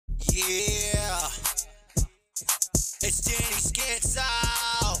Yeah, it's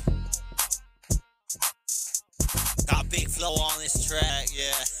DannyskitzoProductionuniversal. Got big flow on this track,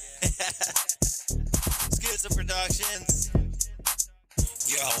 yeah. Skitzo Productions.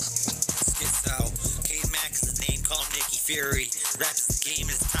 Yo, Skitzo. K-Max is his name, call him Nicki Fury. Rap is the game,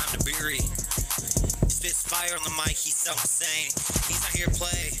 it's time to bury. Spits fire on the mic, he's so insane. He's not here to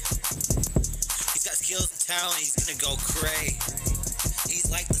play. He's got skills and talent, he's gonna go cray. He's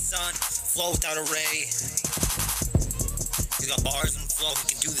like the sun, flow without a ray. He's got bars and flow,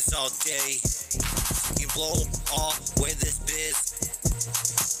 he can do this all day. He can blow all with this biz.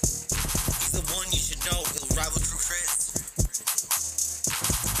 He's the one you should know, he'll rival True Chris.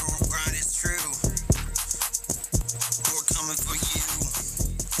 Your grind is true. We're coming for you.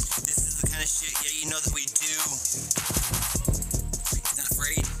 This is the kind of shit, yeah, you know that we do. He's not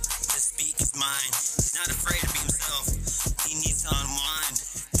afraid to speak his mind. He's not afraid to be himself. He needs to unwind.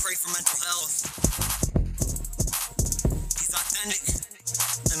 Pray for mental health. He's authentic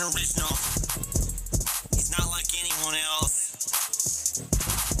and original. He's not like anyone else.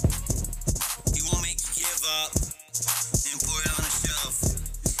 He won't make you give up and put it on the shelf.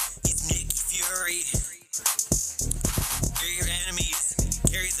 He's Nicki Fury. They're your enemies.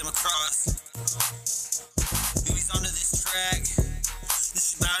 Carries them across. Movies onto this track.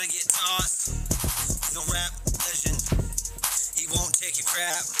 This is about to get tossed. He's a rap legend. He won't take your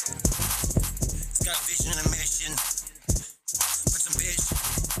crap. He's got a vision and a mission. Put some bitch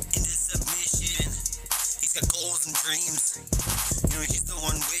into submission. He's got goals and dreams. You know, he's the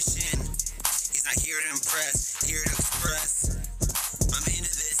one wishing. He's not here to impress, here to express. I'm into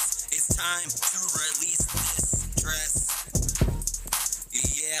this. It's time to release this stress.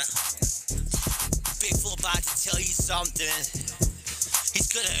 Yeah. Big Flo about to tell you something.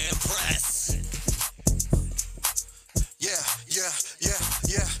 He's gonna impress. Yeah.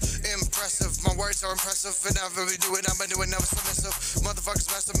 Impressive. My words are impressive. Whenever we do it, I'ma do it, never submissive. Motherfuckers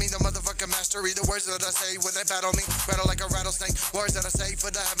master me, the motherfucking mastery. The words that I say when they battle me, rattle like a rattlesnake. Words that I say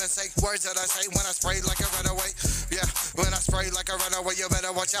for the heaven's sake. Words that I say when I spray like a runaway. Yeah, when I spray like a runaway, you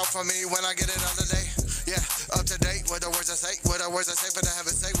better watch out for me when I get it on the day. Yeah, up to date with the words I say. With the words I say for the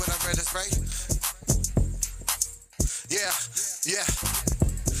heaven's sake when I'm ready to spray. Yeah.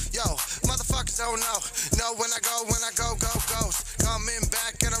 Yo, motherfuckers don't know when I go, ghost. Coming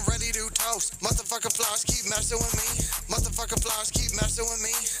back and I'm ready to toast. Motherfucking flies keep messing with me. Motherfucking flies keep messing with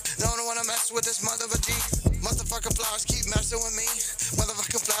me. Don't wanna mess with this mother of a G. Motherfucking flies keep messing with me.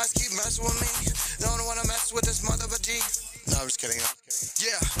 Motherfucking flies keep messing with me. Don't wanna mess with this mother of a G. No, I'm just kidding.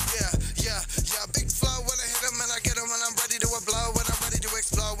 Yeah. Big flow when I hit him and I get him when I'm ready to blow. When I'm ready to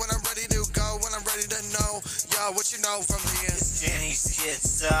explode. When I'm ready to go. When I'm ready to know. Yo, what you know from the end? It's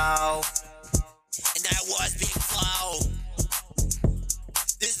Dannyskitzo. And that was Big Flo.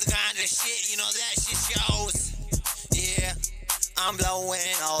 This is the kind of shit, you know, that shit shows. Yeah, I'm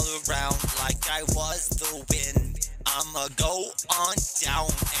blowing all around like I was the wind. I'ma go on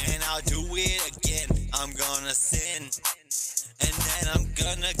down and I'll do it again. I'm gonna sin and then I'm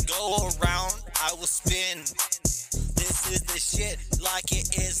gonna go around. I will spin. This is the shit like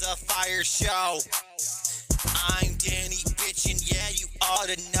it is a fire show. I'm Danny bitchin', yeah, you ought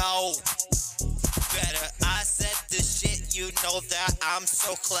to know better. I said this shit, you know that I'm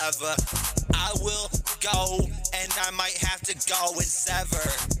so clever. I will go and I might have to go and sever.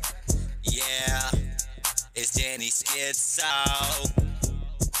 Yeah, it's Dannyskitzo.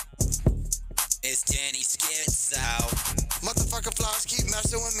 It's Dannyskitzo. Motherfucking flies keep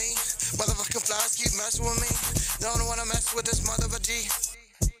messing with me. Motherfucking flies keep messing with me. Don't wanna mess with this mother of a G.